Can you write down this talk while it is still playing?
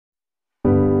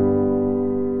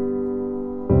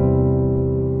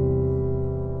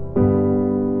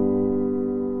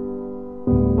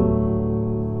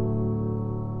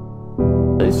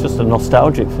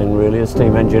nostalgic thing really. A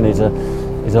steam engine is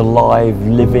a live,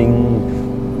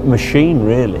 living machine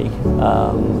really.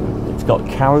 It's got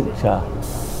character.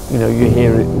 You know, you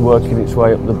hear it working its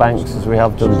way up the banks as we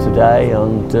have done today,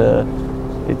 and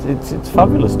it's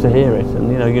fabulous to hear it. And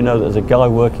you know there's a guy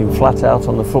working flat out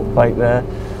on the footplate there,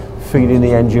 feeding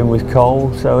the engine with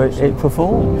coal, so it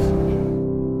performs.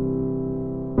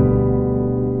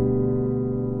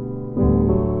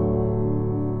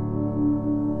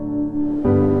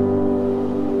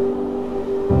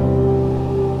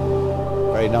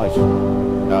 Very nice.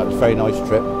 No, it's a very nice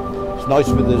trip. It's nice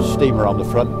with the steamer on the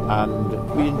front, and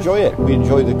we enjoy it. We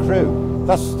enjoy the crew.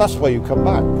 That's why you come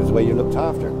back, because the way you're looked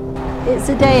after. It's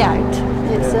a day out.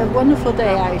 It's a wonderful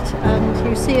day out, and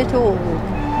you see it all,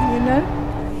 you know?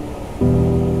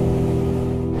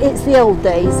 It's the old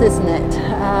days, isn't it?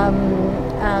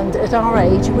 And at our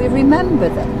age, we remember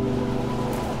them.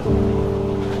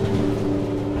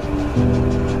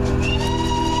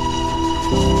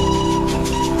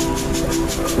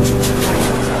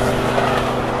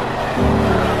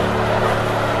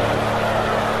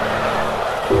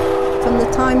 From the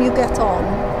time you get on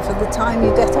to the time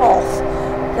you get off,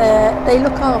 they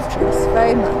look after us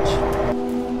very much.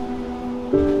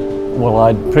 Well,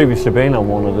 I'd previously been on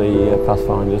one of the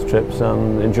Pathfinder's trips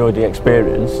and enjoyed the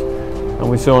experience, and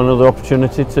we saw another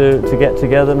opportunity to get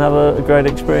together and have a great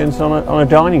experience on a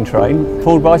dining train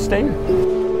pulled by steam.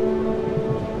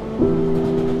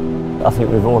 I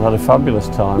think we've all had a fabulous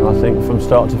time. I think from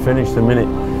start to finish, the minute,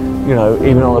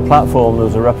 even on the platform there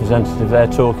was a representative there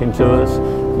talking to us,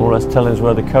 more or less telling us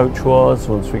where the coach was.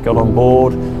 Once we got on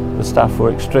board, the staff were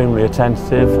extremely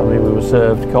attentive. I mean, we were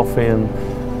served coffee and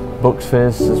Bucks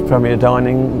Fizz as Premier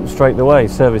Dining straight away.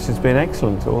 Service has been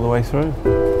excellent all the way through.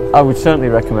 I would certainly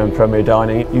recommend Premier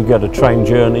Dining. You get a train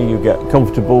journey, you get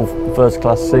comfortable first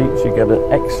class seats, you get an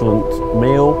excellent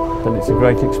meal, and it's a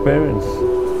great experience.